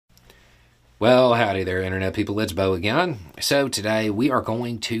Well, howdy there, Internet people. It's Bo again. So today we are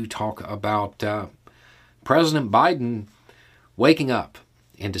going to talk about President Biden waking up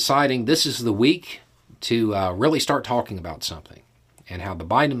and deciding this is the week to really start talking about something, and how the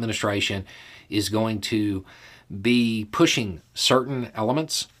Biden administration is going to be pushing certain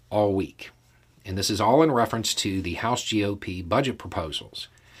elements all week. And this is all in reference to the House GOP budget proposals,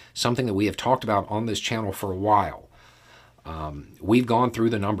 something that we have talked about on this channel for a while. We've gone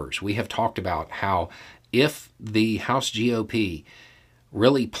through the numbers. We have talked about how if the House GOP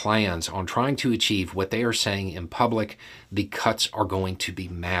really plans on trying to achieve what they are saying in public, the cuts are going to be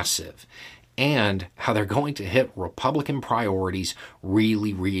massive, and how they're going to hit Republican priorities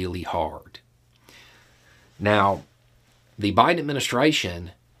really, really hard. Now, the Biden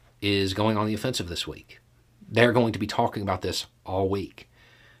administration is going on the offensive this week. They're going to be talking about this all week.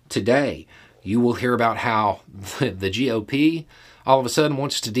 Today, you will hear about how the GOP all of a sudden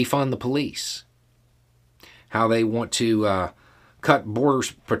wants to defund the police, how they want to cut border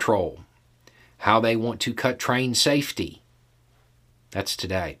patrol, how they want to cut train safety. That's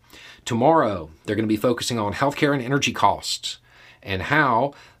today. Tomorrow, they're going to be focusing on healthcare and energy costs, and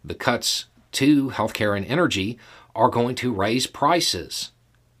how the cuts to healthcare and energy are going to raise prices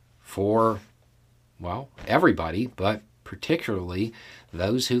for, well, everybody, but particularly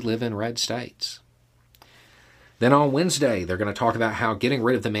those who live in red states. Then on Wednesday, they're going to talk about how getting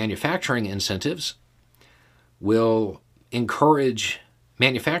rid of the manufacturing incentives will encourage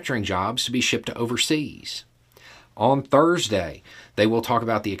manufacturing jobs to be shipped to overseas. On Thursday, they will talk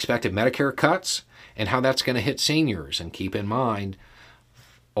about the expected Medicare cuts and how that's going to hit seniors. And keep in mind,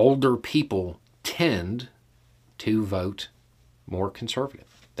 older people tend to vote more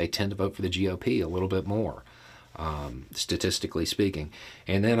conservative. They tend to vote for the GOP a little bit more, statistically speaking.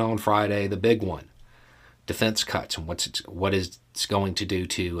 And then on Friday, the big one, defense cuts and what it's going to do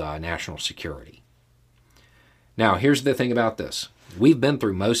to national security. Now, here's the thing about this. We've been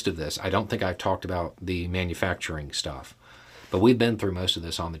through most of this. I don't think I've talked about the manufacturing stuff, but we've been through most of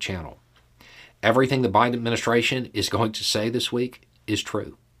this on the channel. Everything the Biden administration is going to say this week is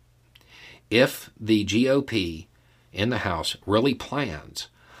true. If the GOP in the House really plans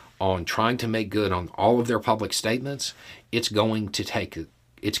on trying to make good on all of their public statements, it's going to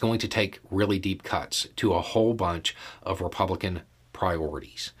take really deep cuts to a whole bunch of Republican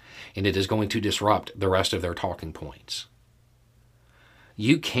priorities, and it is going to disrupt the rest of their talking points.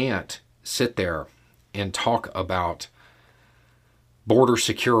 You can't sit there and talk about border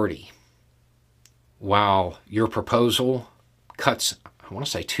security while your proposal cuts, I want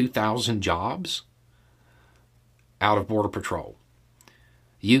to say, 2,000 jobs out of Border Patrol.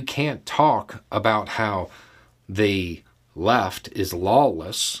 You can't talk about how the left is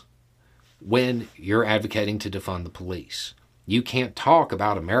lawless when you're advocating to defund the police. You can't talk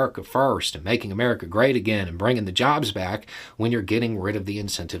about America first and making America great again and bringing the jobs back when you're getting rid of the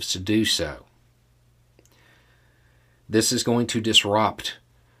incentives to do so. This is going to disrupt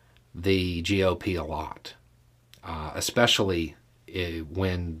the GOP a lot, especially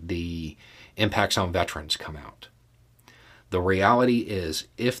when the impacts on veterans come out. The reality is,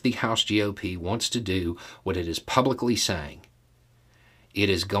 if the House GOP wants to do what it is publicly saying, it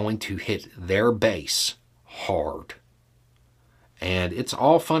is going to hit their base hard. And it's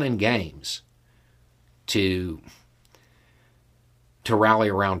all fun and games to rally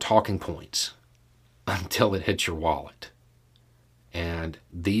around talking points until it hits your wallet. And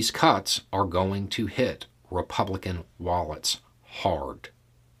these cuts are going to hit Republican wallets hard.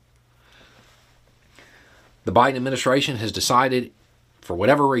 The Biden administration has decided, for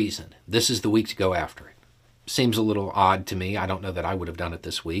whatever reason, this is the week to go after it. Seems a little odd to me. I don't know that I would have done it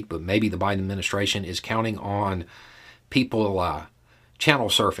this week, but maybe the Biden administration is counting on people channel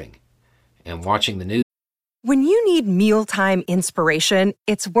surfing and watching the news. When you need mealtime inspiration,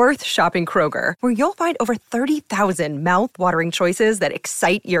 it's worth shopping Kroger, where you'll find over 30,000 mouth-watering choices that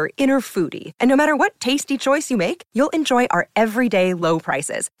excite your inner foodie. And no matter what tasty choice you make, you'll enjoy our everyday low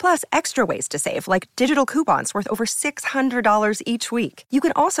prices, plus extra ways to save, like digital coupons worth over $600 each week. You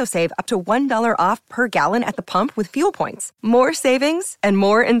can also save up to $1 off per gallon at the pump with fuel points. More savings and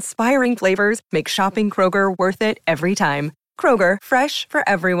more inspiring flavors make shopping Kroger worth it every time. Kroger, fresh for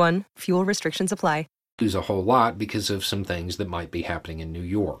everyone. Fuel restrictions apply. A whole lot because of some things that might be happening in New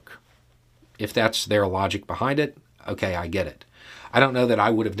York. If that's their logic behind it, okay, I get it. I don't know that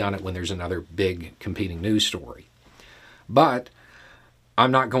I would have done it when there's another big competing news story. But I'm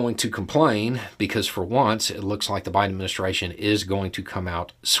not going to complain because for once it looks like the Biden administration is going to come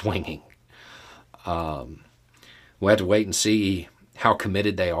out swinging. We'll have to wait and see how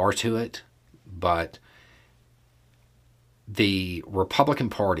committed they are to it. But the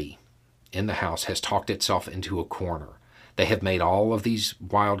Republican Party in the House has talked itself into a corner. They have made all of these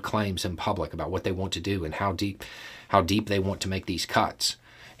wild claims in public about what they want to do and how deep they want to make these cuts.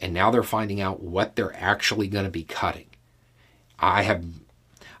 And now they're finding out what they're actually going to be cutting. I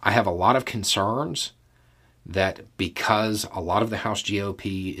have a lot of concerns that because a lot of the House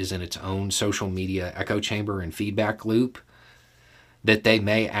GOP is in its own social media echo chamber and feedback loop, that they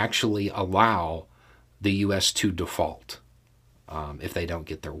may actually allow the U.S. to default if they don't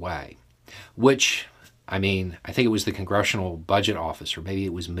get their way. Which, I mean, I think it was the Congressional Budget Office, or maybe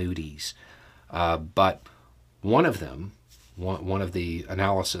it was Moody's, but one of them, one of the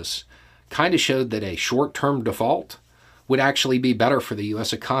analysis, kind of showed that a short-term default would actually be better for the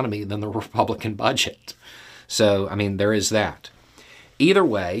U.S. economy than the Republican budget. So, I mean, there is that. Either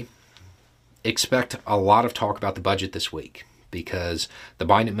way, expect a lot of talk about the budget this week because the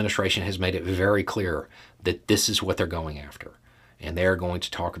Biden administration has made it very clear that this is what they're going after, and they're going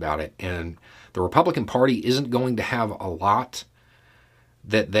to talk about it. And the Republican Party isn't going to have a lot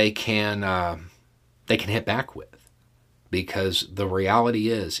that they can hit back with, because the reality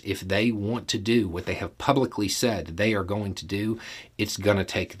is, if they want to do what they have publicly said they are going to do, it's going to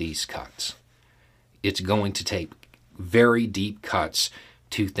take these cuts. It's going to take very deep cuts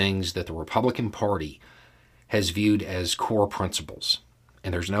to things that the Republican Party has viewed as core principles,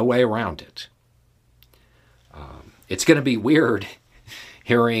 and there's no way around it. It's going to be weird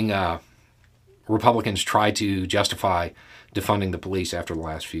hearing Republicans try to justify defunding the police after the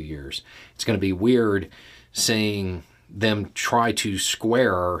last few years. It's going to be weird seeing them try to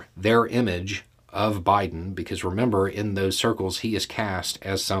square their image of Biden, because remember, in those circles, he is cast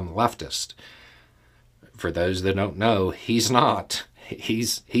as some leftist. For those that don't know, he's not.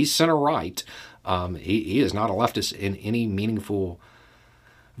 He's center-right. He is not a leftist in any meaningful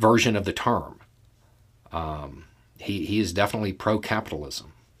version of the term. He is definitely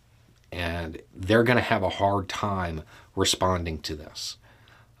pro-capitalism. And they're going to have a hard time responding to this.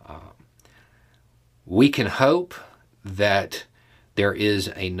 We can hope that there is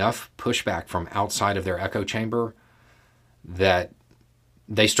enough pushback from outside of their echo chamber that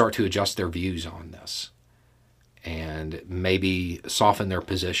they start to adjust their views on this and maybe soften their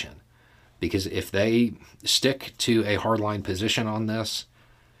position. Because if they stick to a hardline position on this,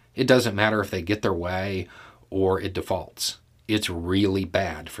 it doesn't matter if they get their way or it defaults. It's really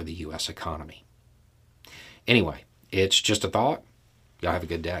bad for the U.S. economy. Anyway, it's just a thought. Y'all have a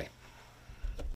good day.